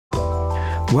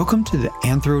Welcome to the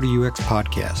Anthro to UX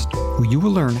podcast, where you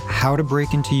will learn how to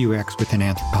break into UX with an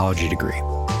anthropology degree.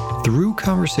 Through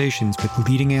conversations with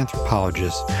leading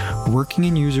anthropologists working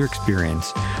in user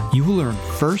experience, you will learn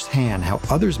firsthand how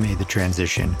others made the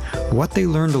transition, what they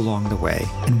learned along the way,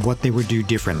 and what they would do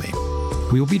differently.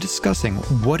 We will be discussing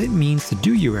what it means to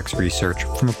do UX research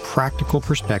from a practical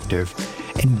perspective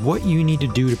and what you need to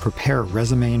do to prepare a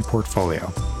resume and portfolio.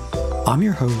 I'm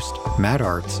your host, Matt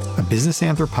Arts, a business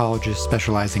anthropologist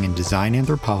specializing in design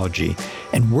anthropology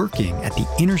and working at the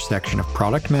intersection of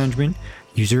product management,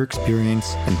 user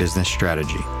experience, and business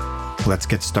strategy. Let's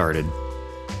get started.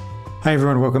 Hi,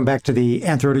 everyone. Welcome back to the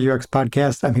Anthro to UX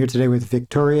podcast. I'm here today with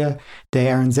Victoria de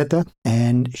Aranzeta,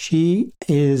 and she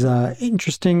is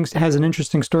has an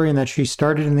interesting story in that she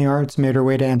started in the arts, made her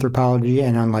way to anthropology,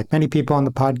 and unlike many people on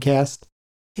the podcast,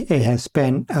 it has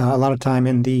spent a lot of time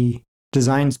in the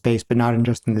design space, but not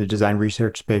just in the design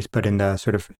research space, but in the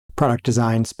sort of product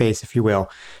design space, if you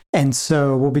will. And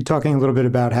so we'll be talking a little bit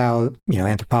about how,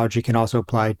 anthropology can also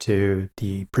apply to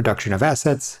the production of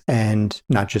assets and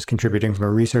not just contributing from a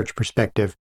research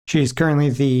perspective. She's currently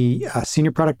the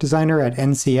senior product designer at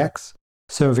NCX.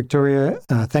 So Victoria,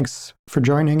 thanks for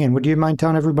joining. And would you mind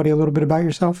telling everybody a little bit about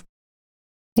yourself?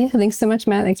 Yeah, thanks so much,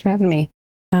 Matt. Thanks for having me.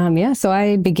 So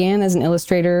I began as an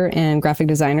illustrator and graphic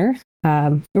designer.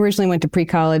 Originally went to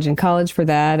pre-college and college for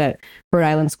that at Rhode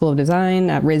Island School of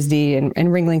Design, at RISD and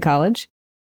Ringling College.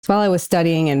 So while I was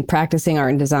studying and practicing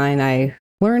art and design, I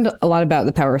learned a lot about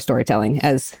the power of storytelling,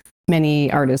 as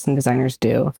many artists and designers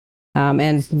do,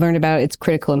 and learned about its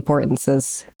critical importance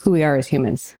as who we are as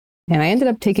humans. And I ended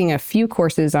up taking a few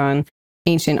courses on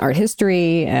ancient art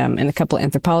history and a couple of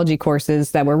anthropology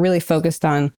courses that were really focused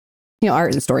on,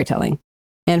 art and storytelling.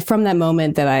 And from that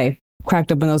moment that I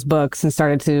cracked open those books and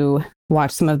started to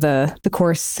watch some of the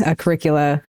course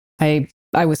curricula, I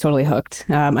was totally hooked.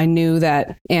 I knew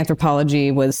that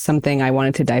anthropology was something I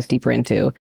wanted to dive deeper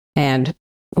into. And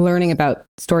learning about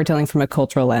storytelling from a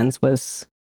cultural lens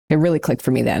it really clicked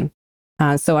for me then.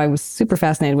 So I was super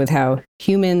fascinated with how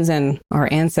humans and our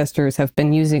ancestors have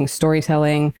been using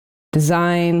storytelling,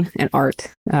 design, and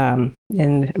art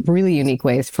in really unique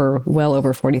ways for well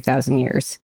over 40,000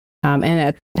 years. And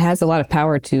it has a lot of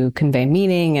power to convey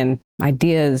meaning and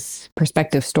ideas,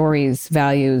 perspective, stories,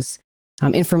 values,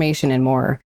 information, and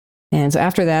more. And so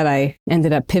after that, I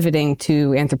ended up pivoting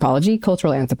to anthropology,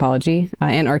 cultural anthropology,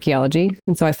 and archaeology.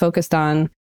 And so I focused on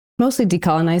mostly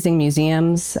decolonizing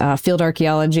museums, field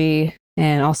archaeology,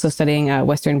 and also studying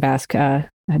Western Basque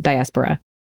diaspora.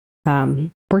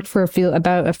 Worked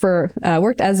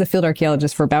as a field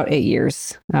archaeologist for about 8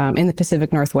 years in the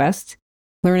Pacific Northwest,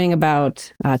 learning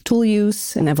about tool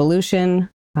use and evolution,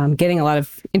 getting a lot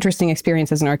of interesting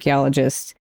experience as an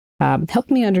archaeologist, helped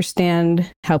me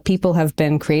understand how people have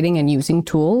been creating and using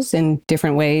tools in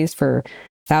different ways for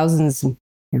thousands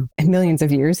and millions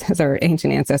of years as our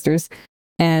ancient ancestors,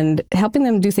 and helping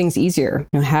them do things easier,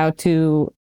 how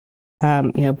to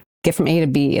get from A to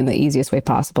B in the easiest way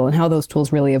possible, and how those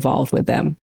tools really evolved with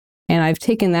them. And I've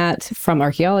taken that from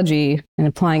archaeology and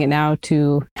applying it now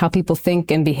to how people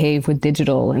think and behave with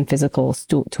digital and physical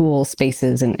tools,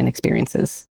 spaces, and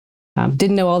experiences.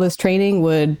 Didn't know all this training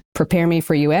would prepare me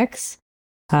for UX,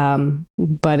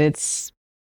 but it's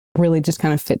really just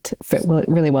kind of fit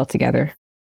really well together.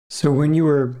 So when you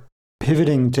were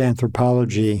pivoting to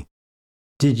anthropology,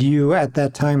 did you at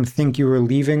that time think you were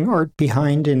leaving art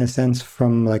behind in a sense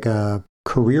from like a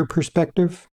career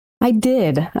perspective? I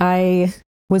did. I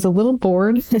was a little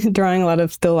bored drawing a lot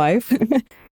of still life. You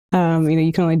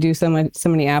can only do so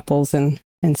many apples and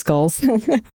skulls.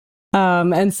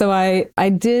 And so I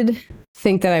did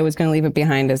think that I was going to leave it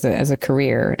behind as a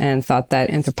career, and thought that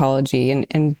anthropology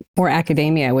and more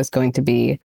academia was going to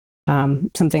be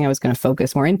something I was going to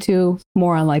focus more into,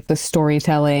 more on like the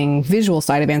storytelling, visual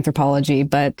side of anthropology.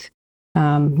 But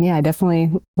I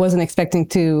definitely wasn't expecting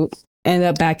to end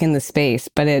up back in the space,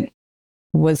 but it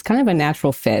was kind of a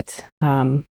natural fit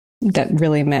that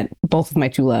really met both of my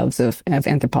two loves of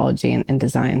anthropology and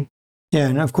design. Yeah,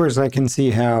 and of course I can see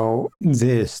how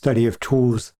the study of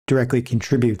tools directly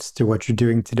contributes to what you're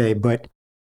doing today, but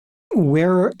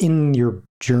where in your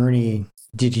journey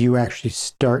did you actually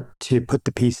start to put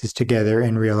the pieces together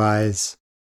and realize,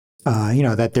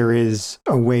 that there is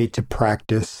a way to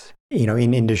practice,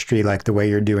 in industry like the way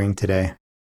you're doing today?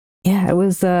 Yeah, it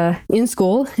was in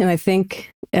school. And I think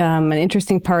an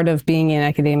interesting part of being in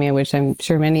academia, which I'm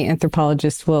sure many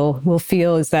anthropologists will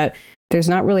feel, is that there's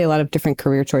not really a lot of different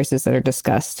career choices that are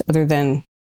discussed other than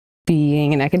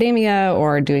being in academia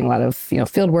or doing a lot of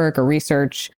field work or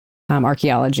research,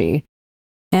 archaeology.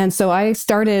 And so I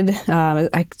started,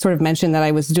 I sort of mentioned that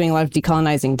I was doing a lot of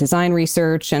decolonizing design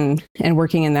research and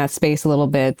working in that space a little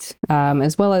bit,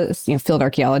 as well as field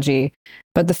archaeology.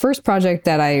 But the first project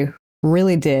that I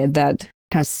really did that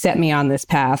kind of set me on this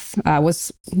path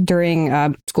was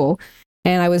during school.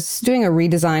 And I was doing a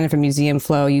redesign of a museum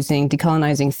flow using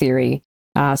decolonizing theory.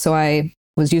 So I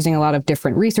was using a lot of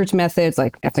different research methods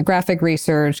like ethnographic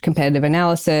research, competitive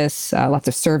analysis, lots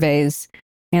of surveys.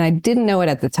 And I didn't know it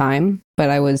at the time, but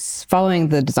I was following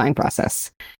the design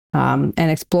process and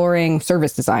exploring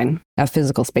service design of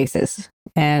physical spaces.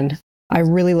 And I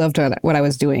really loved what I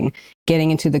was doing,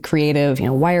 getting into the creative,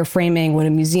 wireframing, what a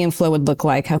museum flow would look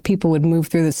like, how people would move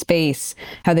through the space,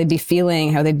 how they'd be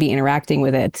feeling, how they'd be interacting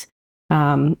with it.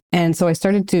 And so I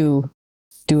started to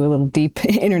do a little deep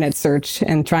internet search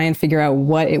and try and figure out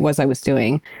what it was I was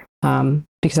doing.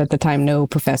 Because at the time, no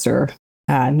professor,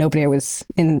 nobody I was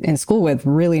in school with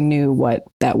really knew what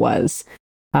that was.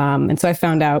 And so I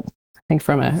found out, I think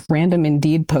from a random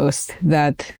Indeed post,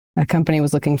 that a company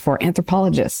was looking for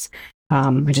anthropologists.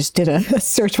 I just did a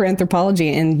search for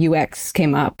anthropology and UX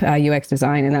came up, UX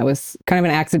design. And that was kind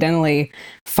of an accidentally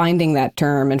finding that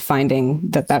term and finding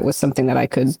that that was something that I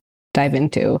could dive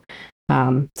into.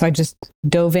 So I just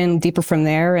dove in deeper from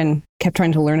there and kept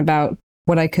trying to learn about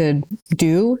what I could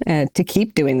do to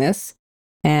keep doing this.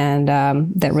 And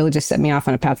that really just set me off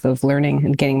on a path of learning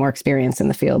and getting more experience in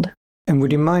the field. And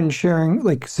would you mind sharing,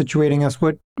 situating us?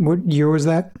 What year was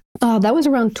that? That was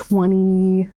around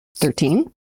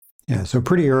 2013. Yeah, so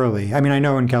pretty early. I mean, I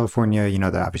know in California,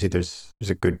 that obviously there's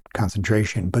a good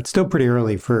concentration, but still pretty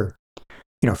early for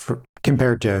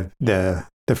compared to the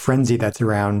frenzy that's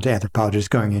around anthropologists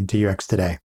going into UX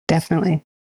today. Definitely.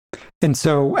 And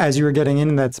so as you were getting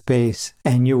into that space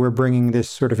and you were bringing this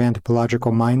sort of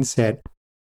anthropological mindset,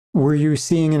 were you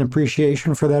seeing an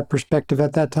appreciation for that perspective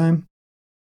at that time?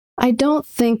 I don't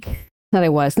think that I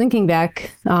was. Thinking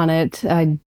back on it,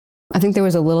 I think there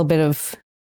was a little bit of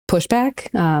pushback,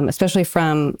 especially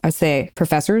from, I'd say,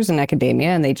 professors in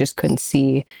academia, and they just couldn't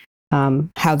see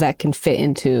how that can fit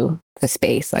into the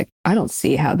space. Like, I don't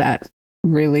see how that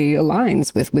really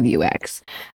aligns with UX.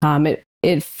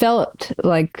 It felt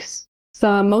like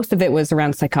most of it was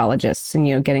around psychologists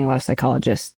and, getting a lot of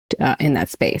psychologists in that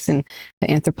space. And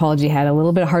anthropology had a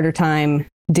little bit harder time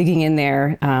digging in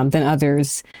there than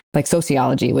others, like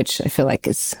sociology, which I feel like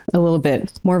is a little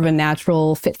bit more of a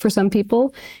natural fit for some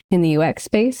people in the UX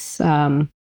space.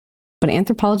 But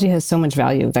anthropology has so much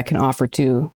value that can offer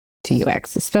to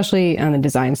UX, especially on the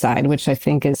design side, which I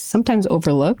think is sometimes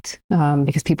overlooked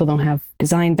because people don't have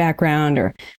design background,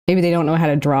 or maybe they don't know how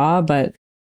to draw, but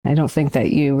I don't think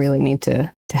that you really need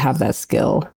to have that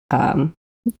skill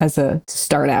to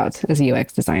start out as a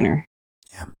UX designer.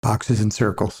 Yeah, boxes and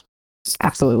circles.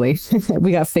 Absolutely.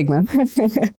 We got Figma.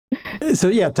 So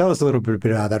yeah, tell us a little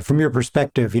bit about that. From your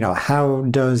perspective, how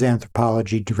does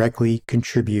anthropology directly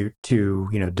contribute to,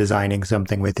 designing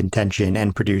something with intention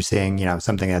and producing,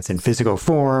 something that's in physical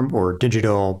form or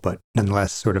digital, but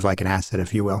nonetheless sort of like an asset,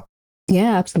 if you will?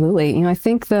 Yeah, absolutely. I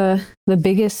think the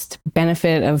biggest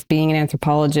benefit of being an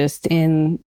anthropologist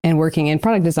and working in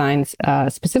product design,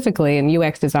 specifically in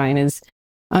UX design, is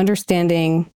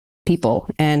understanding people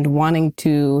and wanting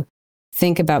to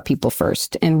think about people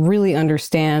first and really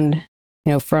understand,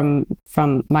 from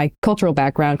my cultural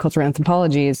background, cultural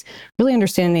anthropology is really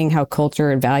understanding how culture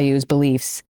and values,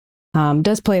 beliefs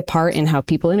does play a part in how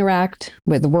people interact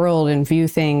with the world and view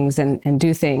things and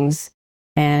do things.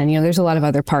 And, there's a lot of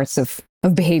other parts of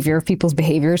behavior, of people's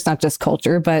behavior. It's not just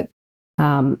culture, but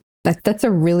that's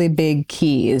a really big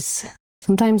key. Is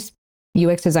sometimes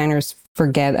UX designers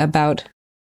forget about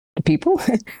the people.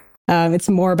 It's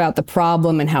more about the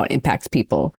problem and how it impacts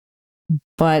people.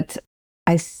 But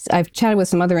I've chatted with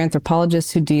some other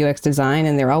anthropologists who do UX design,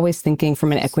 and they're always thinking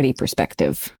from an equity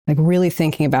perspective, like really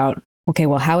thinking about, okay,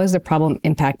 well, how is the problem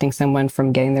impacting someone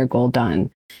from getting their goal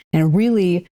done? And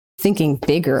really thinking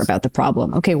bigger about the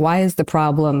problem. Okay, why is the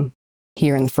problem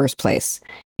here in the first place?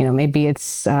 Maybe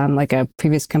it's like a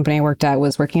previous company I worked at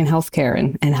was working in healthcare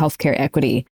and healthcare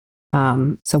equity.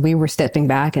 So we were stepping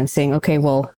back and saying, okay,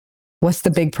 well, what's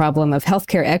the big problem of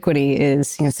healthcare equity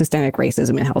is, systemic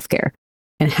racism in healthcare.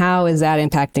 And how is that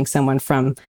impacting someone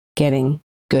from getting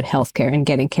good healthcare and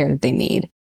getting care that they need?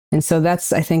 And so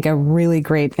that's, I think, a really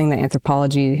great thing that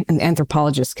anthropology and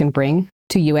anthropologists can bring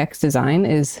to UX design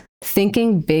is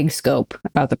thinking big scope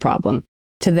about the problem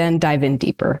to then dive in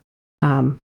deeper.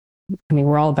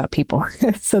 We're all about people.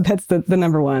 So that's the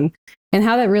number one. And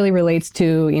how that really relates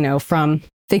to, from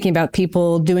thinking about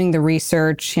people, doing the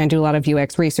research, do a lot of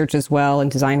UX research as well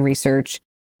and design research,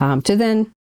 to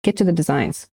then get to the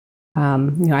designs.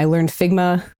 I learned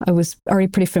Figma. I was already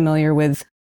pretty familiar with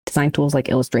design tools like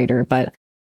Illustrator, but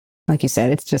like you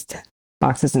said, it's just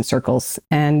boxes and circles.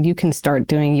 And you can start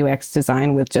doing UX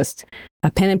design with just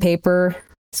a pen and paper,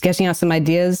 sketching out some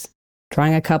ideas,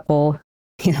 drawing a couple,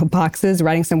 boxes,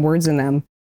 writing some words in them,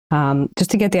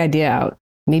 just to get the idea out.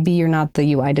 Maybe you're not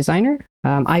the UI designer.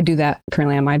 I do that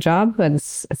currently on my job, but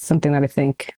it's something that I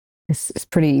think is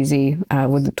pretty easy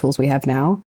with the tools we have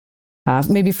now.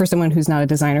 Maybe for someone who's not a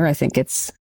designer, I think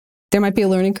there might be a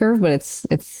learning curve, but I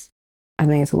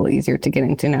think it's a little easier to get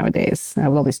into nowadays with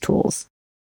all these tools.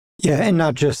 Yeah, and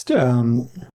not just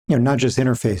not just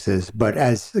interfaces, but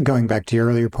as going back to your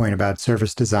earlier point about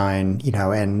service design,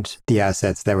 and the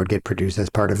assets that would get produced as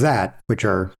part of that, which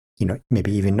are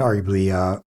maybe even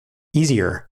arguably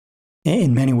easier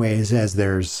in many ways, as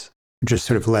there's just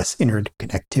sort of less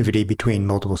interconnectivity between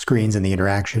multiple screens and the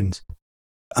interactions.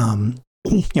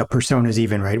 Personas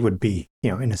even, right, would be,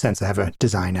 in a sense, have a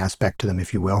design aspect to them,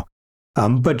 if you will.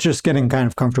 But just getting kind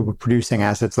of comfortable producing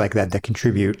assets like that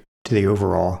contribute to the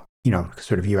overall,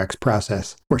 sort of UX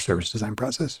process or service design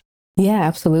process. Yeah,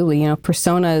 absolutely.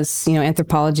 Personas,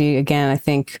 anthropology, again, I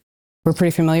think we're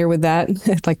pretty familiar with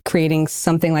that, like creating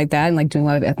something like that and like doing a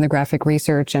lot of ethnographic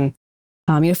research and,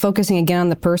 focusing again on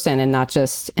the person and not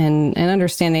just, and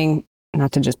understanding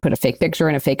not to just put a fake picture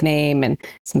and a fake name and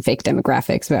some fake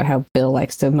demographics about how Bill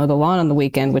likes to mow the lawn on the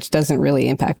weekend, which doesn't really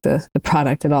impact the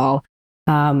product at all.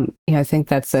 I think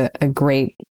that's a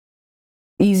great,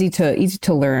 easy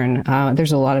to learn.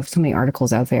 There's so many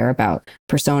articles out there about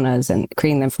personas and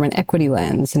creating them from an equity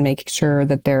lens and making sure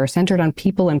that they're centered on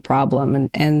people and problem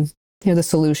and the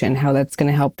solution, how that's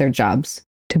going to help their jobs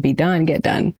to be done, get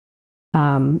done.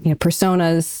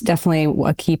 Personas definitely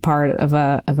a key part of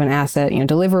an asset,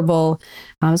 deliverable,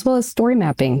 as well as story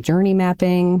mapping, journey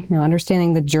mapping,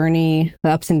 understanding the journey, the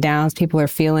ups and downs people are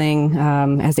feeling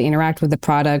as they interact with the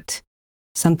product.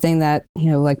 Something that,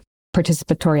 like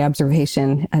participatory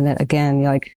observation. And that, again,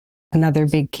 like another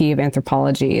big key of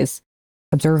anthropology is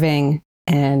observing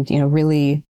and,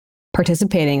 really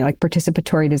participating. Like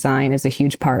participatory design is a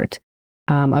huge part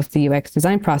of the UX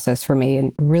design process for me,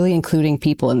 and really including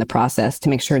people in the process to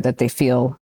make sure that they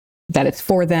feel that it's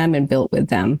for them and built with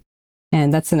them.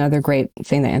 And that's another great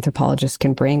thing that anthropologists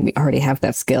can bring. We already have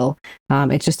that skill.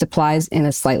 It just applies in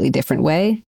a slightly different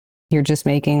way. You're just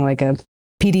making like a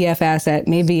PDF asset.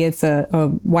 Maybe it's a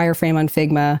wireframe on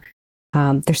Figma.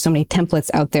 There's so many templates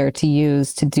out there to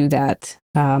use to do that.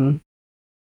 I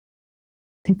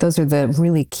think those are the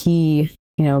really key,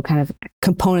 kind of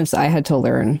components I had to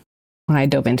learn when I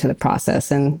dove into the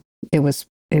process. And it was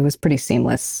pretty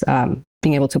seamless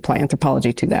being able to apply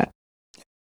anthropology to that.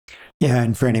 Yeah,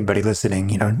 and for anybody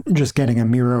listening, just getting a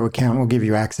Miro account will give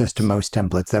you access to most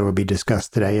templates that will be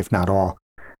discussed today, if not all.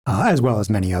 As well as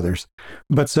many others.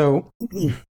 But so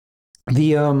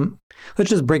let's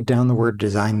just break down the word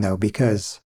design though,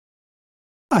 because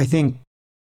I think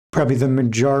probably the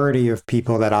majority of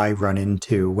people that I run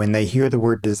into, when they hear the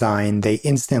word design, they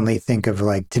instantly think of,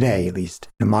 like today, at least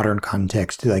in a modern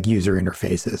context, like user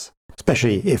interfaces,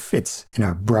 especially if it's in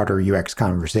a broader UX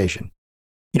conversation.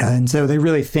 And so they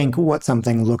really think what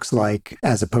something looks like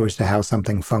as opposed to how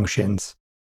something functions.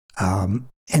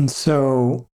 And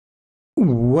so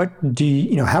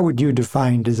how would you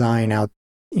define design out,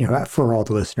 for all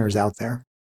the listeners out there?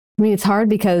 I mean, it's hard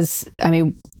because,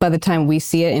 by the time we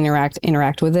see it,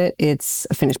 interact with it, it's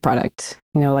a finished product,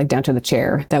 like down to the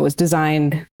chair that was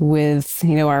designed with,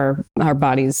 our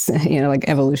bodies, like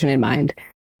evolution in mind,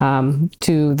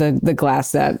 to the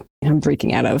glass that I'm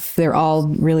drinking out of. They're all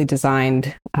really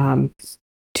designed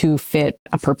to fit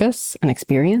a purpose, an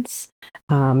experience,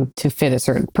 to fit a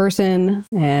certain person.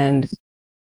 And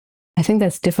I think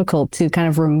that's difficult to kind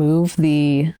of remove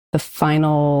the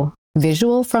final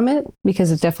visual from it,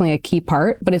 because it's definitely a key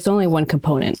part, but it's only one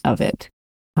component of it.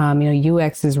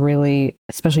 UX is really,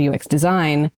 especially UX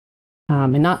design,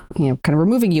 and not, kind of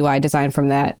removing UI design from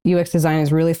that. UX design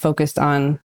is really focused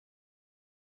on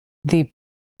the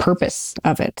purpose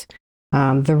of it,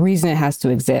 the reason it has to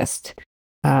exist.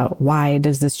 Why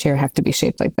does this chair have to be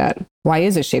shaped like that? Why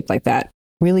is it shaped like that?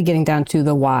 Really getting down to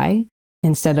the why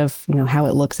instead of, how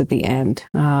it looks at the end.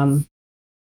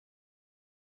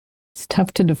 It's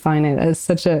tough to define it as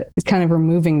it's kind of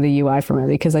removing the UI from it,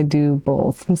 because I do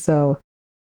both. And so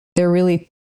it's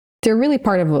really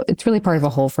part of a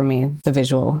whole for me, the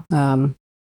visual.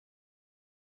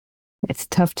 It's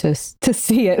tough to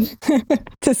see it,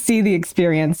 to see the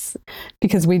experience,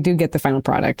 because we do get the final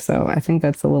product. So I think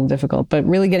that's a little difficult, but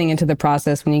really getting into the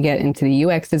process when you get into the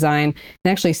UX design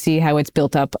and actually see how it's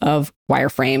built up of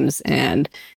wireframes and,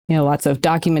 lots of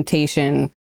documentation,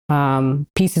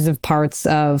 pieces of parts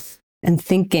of and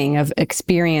thinking of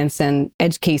experience and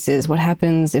edge cases. What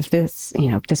happens if this,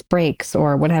 if this breaks,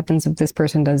 or what happens if this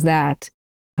person does that?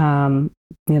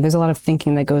 There's a lot of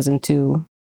thinking that goes into,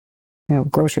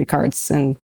 grocery carts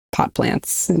and pot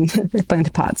plants and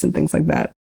plant pots and things like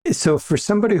that. So for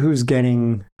somebody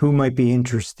who might be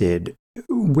interested,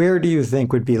 where do you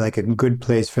think would be like a good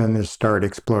place for them to start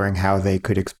exploring how they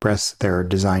could express their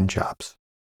design chops?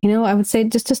 I would say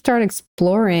just to start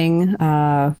exploring,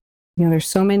 there's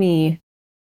so many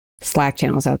Slack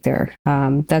channels out there.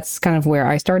 That's kind of where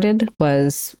I started,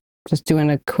 was just doing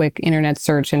a quick internet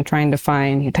search and trying to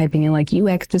find, typing in like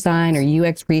UX design or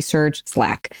UX research,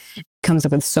 Slack. It comes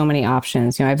up with so many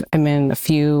options. I'm in a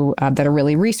few that are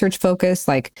really research focused,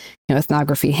 like,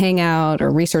 Ethnography Hangout or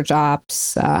Research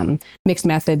Ops. Mixed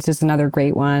Methods is another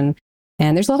great one.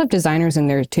 And there's a lot of designers in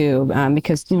there too,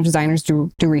 because designers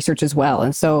do research as well.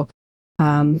 And so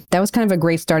that was kind of a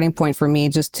great starting point for me,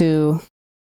 just to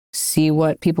see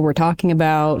what people were talking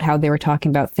about, how they were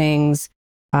talking about things,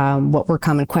 what were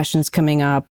common questions coming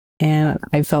up. And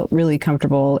I felt really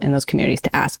comfortable in those communities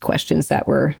to ask questions that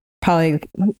were probably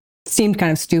seemed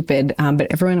kind of stupid, but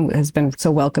everyone has been so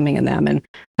welcoming in them. And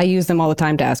I use them all the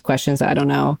time to ask questions that I don't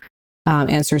know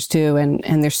answers to.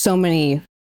 And there's so many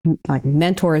like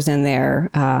mentors in there,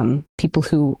 people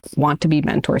who want to be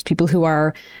mentors, people who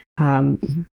are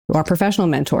professional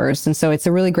mentors. And so it's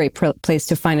a really great place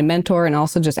to find a mentor and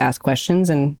also just ask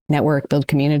questions and network, build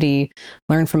community,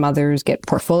 learn from others, get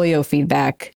portfolio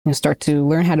feedback, and start to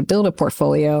learn how to build a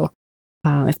portfolio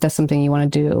if that's something you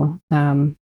want to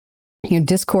do.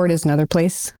 Discord is another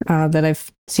place that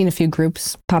I've seen a few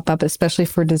groups pop up, especially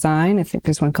for design. I think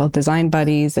there's one called Design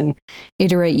Buddies and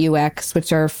Iterate UX,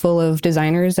 which are full of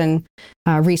designers and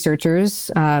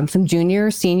researchers, some junior,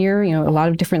 senior, a lot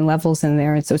of different levels in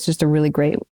there. And so it's just a really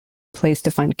great place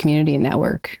to find community and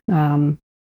network.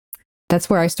 That's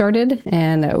where I started,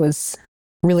 and it was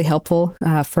really helpful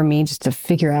for me just to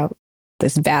figure out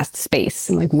this vast space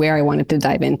and like where I wanted to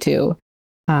dive into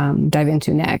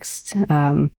next.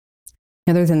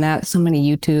 Other than that, so many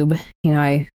YouTube.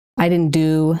 I didn't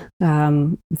do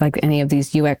like any of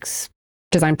these UX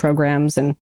design programs,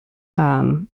 and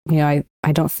I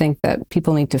don't think that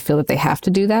people need to feel that they have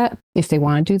to do that. If they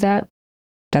want to do that,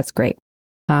 that's great.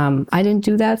 I didn't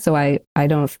do that, so I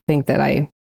don't think that I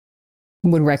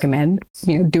would recommend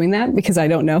doing that, because I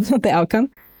don't know the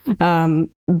outcome.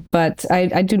 But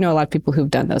I do know a lot of people who've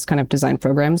done those kind of design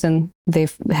programs, and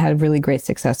they've had really great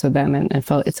success with them and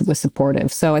felt it was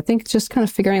supportive. So I think just kind of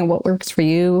figuring out what works for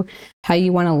you, how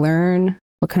you want to learn,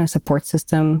 what kind of support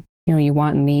system you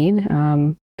want and need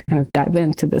to kind of dive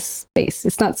into this space.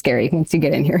 It's not scary once you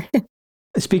get in here.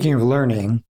 Speaking of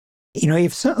learning,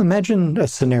 imagine a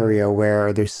scenario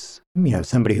where there's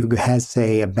somebody who has,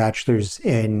 say, a bachelor's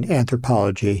in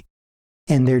anthropology,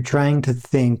 and they're trying to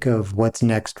think of what's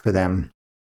next for them.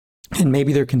 And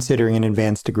maybe they're considering an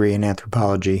advanced degree in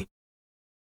anthropology.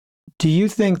 Do you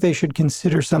think they should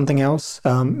consider something else?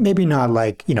 Maybe not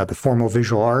like, the formal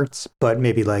visual arts, but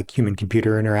maybe like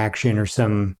human-computer interaction or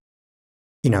some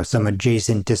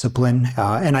adjacent discipline.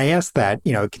 And I ask that,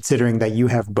 considering that you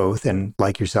have both, and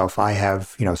like yourself, I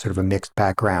have, sort of a mixed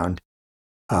background.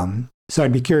 So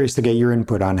I'd be curious to get your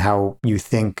input on how you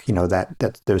think,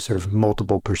 that those sort of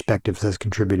multiple perspectives has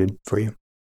contributed for you.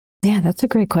 Yeah, that's a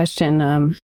great question.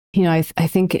 I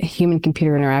think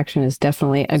human-computer interaction is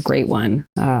definitely a great one.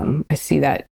 I see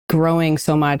that growing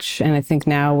so much, and I think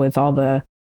now with all the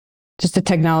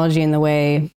technology and the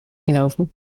way,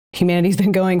 humanity's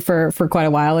been going for quite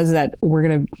a while, is that we're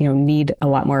going to, need a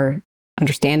lot more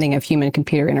understanding of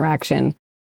human-computer interaction.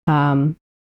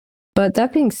 But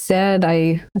that being said,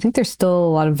 I think there's still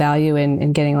a lot of value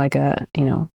in getting like a,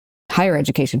 higher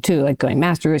education too, like going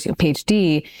master's,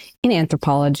 PhD in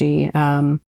anthropology.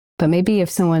 But maybe if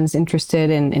someone's interested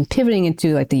in pivoting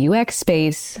into like the UX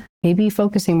space, maybe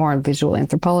focusing more on visual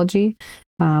anthropology,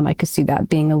 I could see that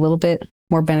being a little bit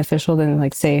more beneficial than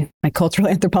like, say, my cultural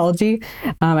anthropology.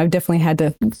 I've definitely had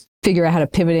to figure out how to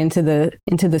pivot into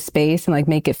the space and like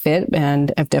make it fit.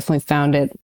 And I've definitely found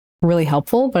it really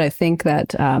helpful, but I think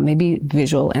that maybe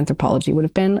visual anthropology would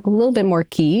have been a little bit more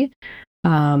key.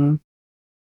 And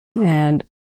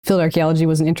field archaeology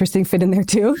was an interesting fit in there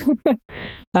too.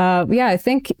 I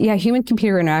think,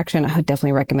 human-computer interaction, I would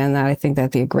definitely recommend that. I think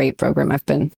that'd be a great program. I've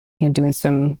been doing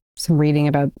some reading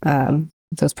about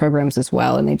those programs as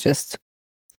well. And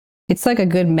it's like a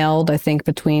good meld, I think,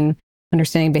 between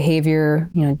understanding behavior,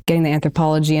 getting the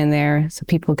anthropology in there so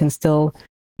people can still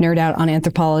nerd out on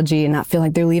anthropology and not feel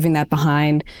like they're leaving that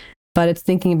behind, but it's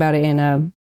thinking about it in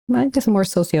a more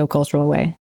socio-cultural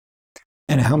way.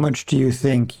 And how much do you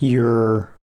think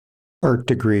your art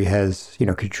degree has,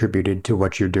 contributed to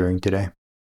what you're doing today?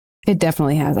 It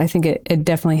definitely has. I think it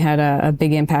definitely had a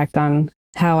big impact on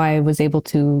how I was able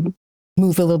to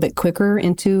move a little bit quicker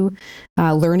into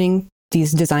learning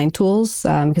these design tools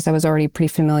because I was already pretty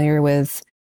familiar with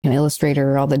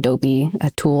Illustrator, all the Adobe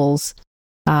tools,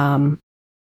 and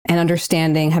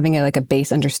having a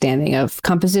base understanding of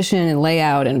composition and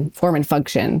layout and form and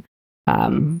function.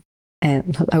 And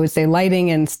I would say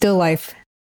lighting and still life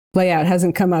layout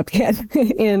hasn't come up yet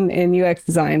in UX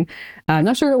design. I'm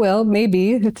not sure it will.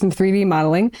 Maybe it's in 3D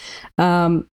modeling.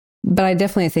 But I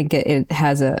definitely think it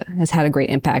has had a great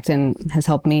impact and has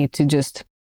helped me to just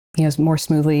more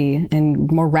smoothly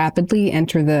and more rapidly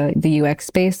enter the UX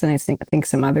space than I think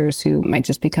some others who might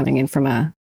just be coming in from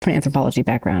an anthropology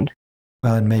background.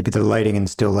 Well, and maybe the lighting and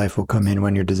still life will come in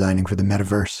when you're designing for the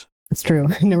metaverse. That's true.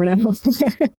 You never know.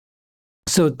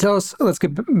 So tell us, let's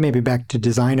get maybe back to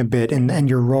design a bit and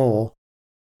your role,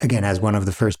 again, as one of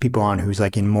the first people on who's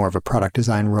in more of a product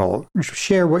design role.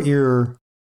 Share what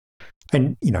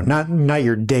not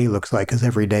your day looks like, because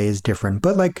every day is different,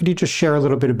 but could you just share a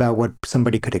little bit about what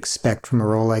somebody could expect from a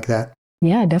role like that?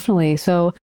 Yeah, definitely.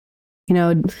 So,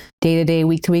 day to day,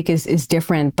 week to week is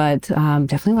different, but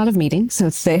definitely a lot of meetings. So,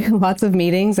 say lots of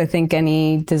meetings. I think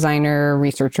any designer,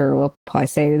 researcher will probably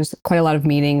say there's quite a lot of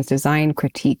meetings, design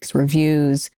critiques,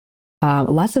 reviews,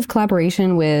 lots of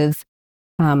collaboration with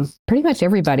pretty much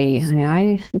everybody.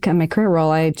 In my current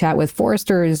role, I chat with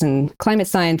foresters and climate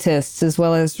scientists, as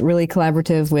well as really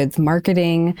collaborative with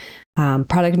marketing,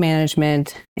 product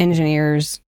management,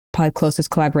 engineers. Probably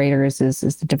closest collaborators is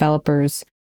the developers,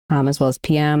 as well as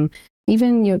PM.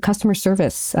 Even customer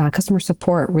service, customer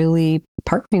support, really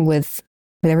partnering with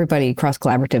everybody cross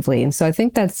collaboratively. And so I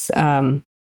think that's the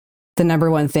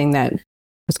number one thing that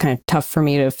was kind of tough for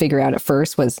me to figure out at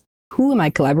first was, who am I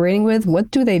collaborating with?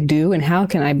 What do they do? And how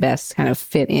can I best kind of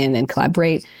fit in and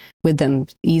collaborate with them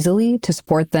easily to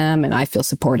support them and I feel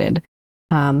supported?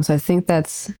 So I think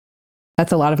that's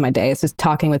a lot of my day. It's just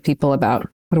talking with people about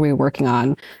what are we working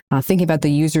on, thinking about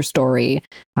the user story,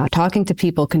 talking to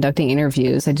people, conducting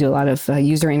interviews. I do a lot of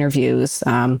user interviews,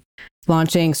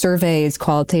 launching surveys,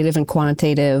 qualitative and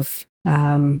quantitative,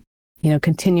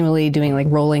 continually doing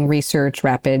rolling research,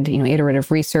 rapid,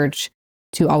 iterative research,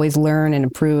 to always learn and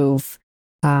improve.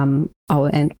 And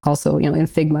also, in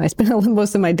Figma, I spend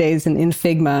most of my days in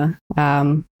Figma,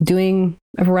 doing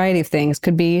a variety of things.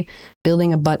 Could be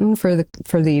building a button for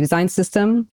the design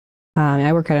system.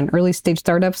 I work at an early stage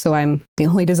startup, so I'm the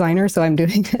only designer. So I'm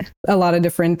doing a lot of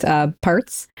different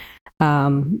parts.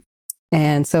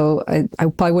 And so I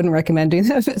probably wouldn't recommend doing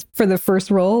that for the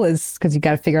first role, is because you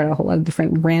got to figure out a whole lot of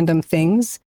different random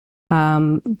things.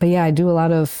 But yeah, I do a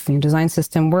lot of design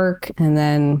system work, and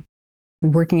then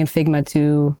working in Figma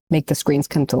to make the screens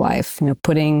come to life.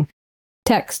 Putting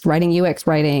text, writing UX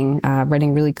writing,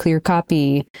 writing really clear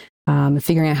copy,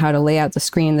 figuring out how to lay out the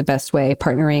screen the best way,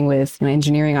 partnering with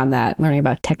engineering on that, learning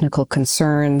about technical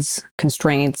concerns,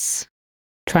 constraints,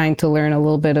 trying to learn a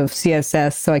little bit of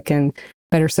CSS so I can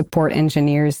better support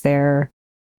engineers there.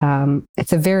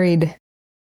 It's a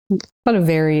lot of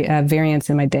variance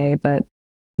in my day, but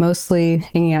mostly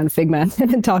hanging out in Figma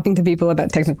and talking to people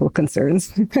about technical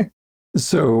concerns.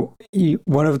 So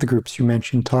one of the groups you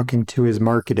mentioned talking to is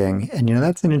marketing. And,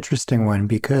 that's an interesting one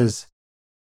because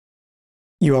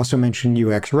you also mentioned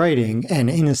UX writing. And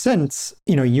in a sense,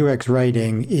 UX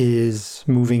writing is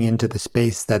moving into the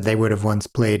space that they would have once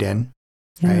played in.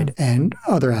 Yeah. Right. And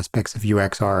other aspects of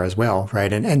UX are as well.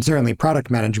 Right. And certainly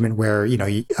product management, where,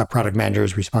 a product manager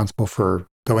is responsible for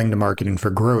going to market and for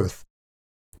growth.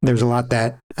 There's a lot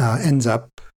that ends up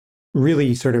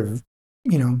really sort of,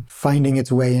 finding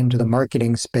its way into the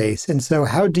marketing space. And so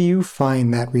how do you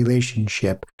find that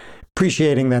relationship?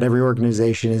 Appreciating that every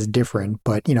organization is different,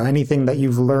 but, anything that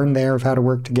you've learned there of how to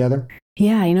work together?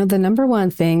 Yeah, the number one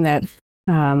thing that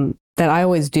I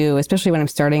always do, especially when I'm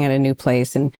starting at a new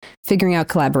place and figuring out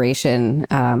collaboration,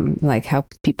 like how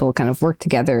people kind of work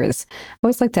together, is I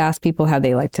always like to ask people how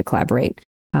they like to collaborate.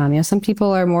 Some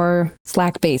people are more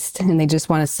Slack based and they just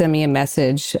want to send me a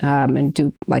message and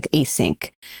do async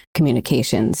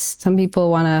communications. Some people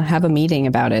want to have a meeting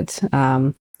about it,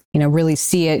 really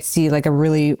see a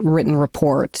really written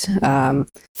report,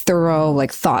 thorough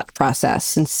thought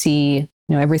process, and see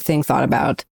everything thought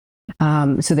about.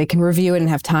 So they can review it and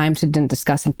have time to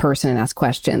discuss in person and ask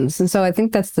questions. And so I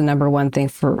think that's the number one thing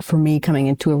for me coming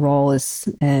into a role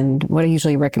and what I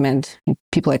usually recommend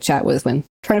people I chat with when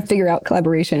trying to figure out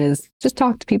collaboration is just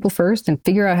talk to people first and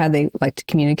figure out how they like to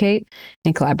communicate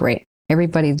and collaborate.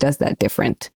 Everybody does that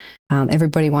different.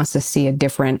 Everybody wants to see a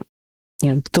different,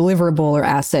 deliverable or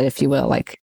asset, if you will,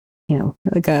 like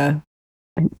a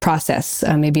process,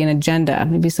 maybe an agenda.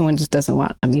 Maybe someone just doesn't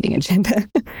want a meeting agenda.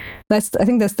 I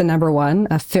think that's the number one.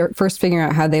 First, figuring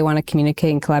out how they want to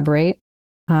communicate and collaborate,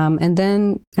 and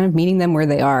then kind of meeting them where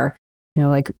they are.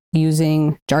 Like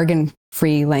using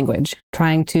jargon-free language.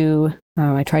 I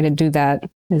try to do that.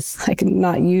 Is like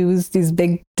not use these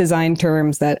big design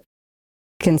terms that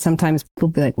can sometimes people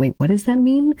be like, wait, what does that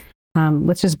mean?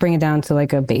 Let's just bring it down to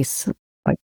like a base,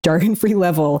 like jargon-free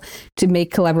level to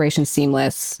make collaboration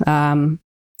seamless.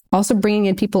 Also bringing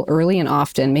in people early and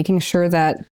often, making sure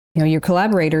that, your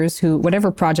collaborators who,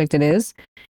 whatever project it is,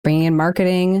 bringing in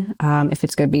marketing, if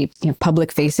it's going to be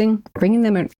public facing, bringing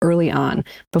them in early on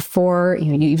before,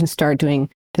 you even start doing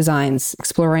designs,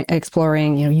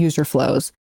 exploring, user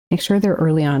flows. Make sure they're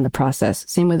early on in the process.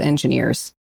 Same with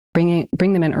engineers. Bring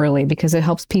them in early because it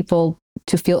helps people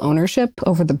to feel ownership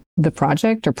over the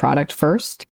project or product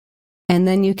first. And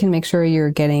then you can make sure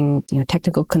you're getting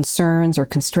technical concerns or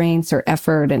constraints or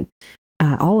effort and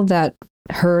all of that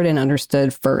heard and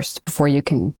understood first before you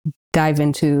can dive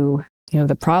into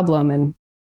the problem and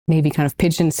maybe kind of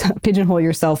pigeonhole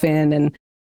yourself in. And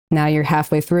now you're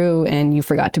halfway through and you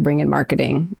forgot to bring in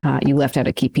marketing. You left out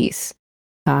a key piece.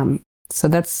 So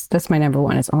that's my number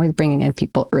one. It's always bringing in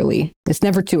people early. It's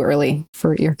never too early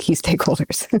for your key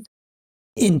stakeholders.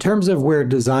 In terms of where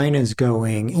design is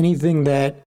going, anything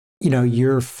that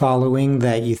you're following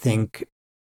that you think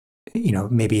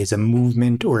maybe is a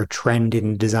movement or a trend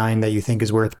in design that you think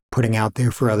is worth putting out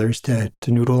there for others to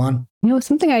noodle on?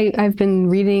 Something I've been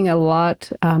reading a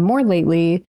lot more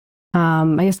lately,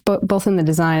 I guess both in the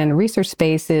design and research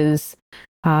space is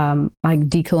like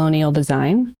decolonial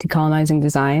design, decolonizing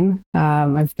design.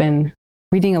 I've been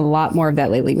reading a lot more of that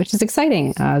lately, which is exciting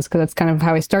because that's kind of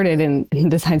how I started in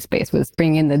design space, was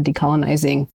bringing in the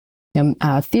decolonizing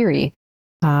theory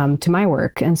to my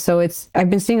work. And so I've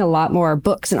been seeing a lot more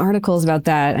books and articles about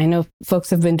that. I know folks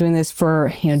have been doing this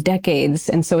for decades.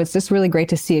 And so it's just really great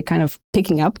to see it kind of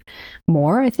picking up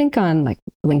more, I think, on like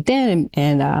LinkedIn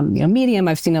and Medium.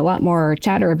 I've seen a lot more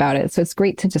chatter about it. So it's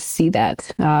great to just see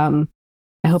that.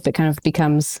 I hope it kind of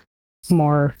becomes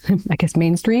more, I guess,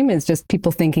 mainstream. It's just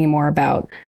people thinking more about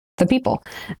the people,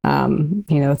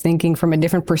 thinking from a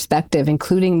different perspective,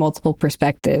 including multiple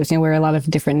perspectives, where a lot of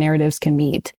different narratives can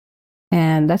meet.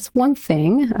 And that's one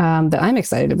thing that I'm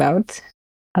excited about.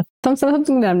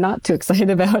 Something that I'm not too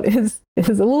excited about is a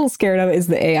little scared of is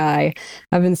the AI.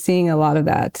 I've been seeing a lot of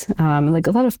that, like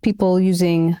a lot of people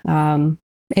using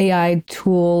AI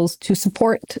tools to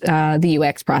support the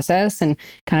UX process and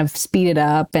kind of speed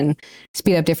up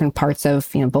different parts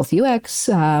of both UX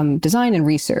design and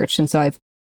research. And so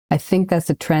I think that's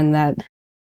a trend that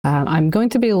I'm going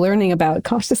to be learning about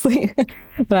cautiously,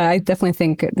 but I definitely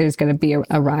think there's going to be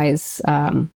a rise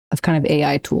of kind of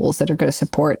AI tools that are going to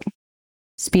support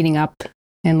speeding up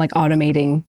and like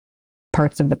automating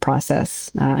parts of the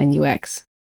process in UX.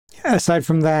 Yeah, aside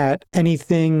from that, any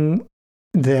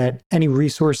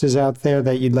resources out there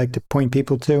that you'd like to point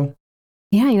people to?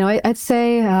 Yeah, I'd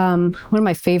say one of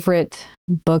my favorite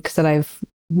books that I've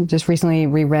just recently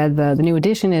reread, the new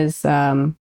edition is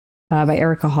by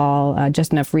Erica Hall,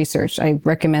 Just Enough Research. I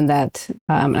recommend that.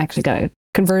 I actually got to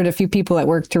convert a few people at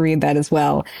work to read that as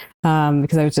well,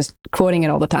 because I was just quoting it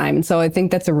all the time. And so I think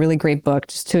that's a really great book.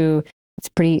 It's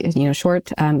pretty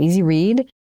short, easy read.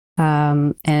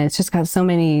 And it's just got so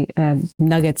many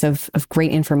nuggets of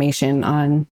great information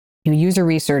on user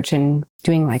research and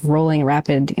doing like rolling,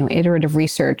 rapid, iterative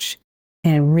research,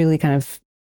 and really kind of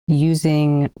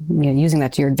using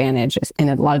that to your advantage in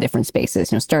a lot of different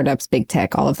spaces. Startups, big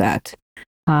tech, all of that.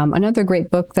 Another great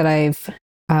book that I've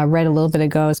read a little bit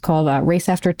ago is called Race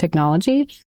After Technology.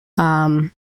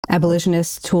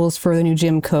 Abolitionist Tools for the New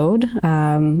Jim Code,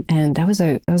 and that was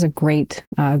a great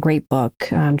book.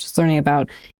 Just learning about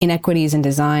inequities in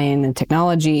design and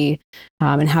technology,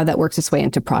 and how that works its way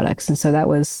into products. And so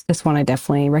this one I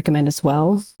definitely recommend as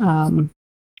well.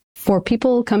 For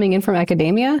people coming in from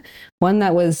academia, one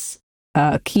that was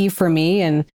key for me,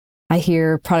 and I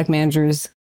hear product managers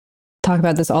talk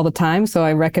about this all the time, so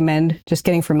I recommend just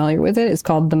getting familiar with it. It's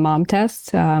called the MOM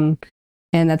test, and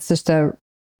that's just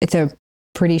it's a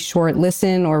pretty short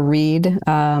listen or read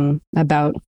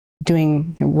about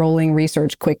doing rolling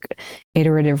research, quick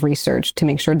iterative research to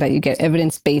make sure that you get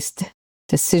evidence-based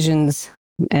decisions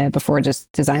before just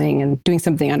designing and doing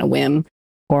something on a whim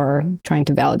or trying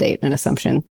to validate an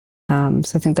assumption.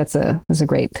 So I think those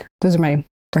are my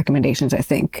recommendations, I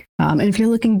think. And if you're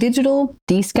looking digital,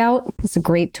 DScout is a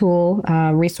great tool,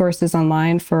 resources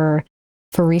online for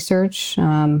research.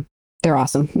 They're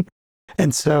awesome.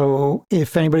 And so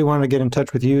if anybody wanted to get in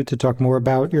touch with you to talk more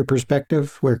about your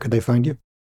perspective, where could they find you?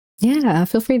 Yeah,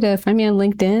 feel free to find me on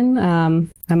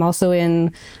LinkedIn. I'm also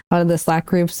in a lot of the Slack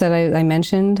groups that I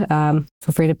mentioned.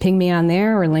 Feel free to ping me on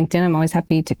there or LinkedIn. I'm always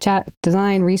happy to chat,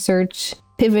 design, research,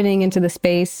 pivoting into the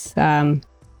space. Happy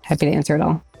to answer it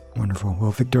all. Wonderful.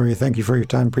 Well, Victoria, thank you for your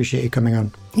time. Appreciate you coming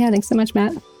on. Yeah, thanks so much,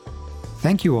 Matt.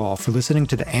 Thank you all for listening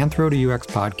to the Anthro to UX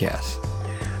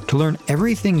podcast. To learn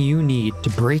everything you need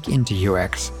to break into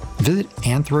UX, visit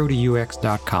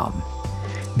anthro2ux.com.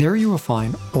 There you will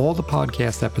find all the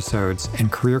podcast episodes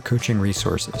and career coaching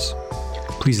resources.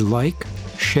 Please like,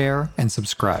 share, and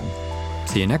subscribe.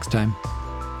 See you next time.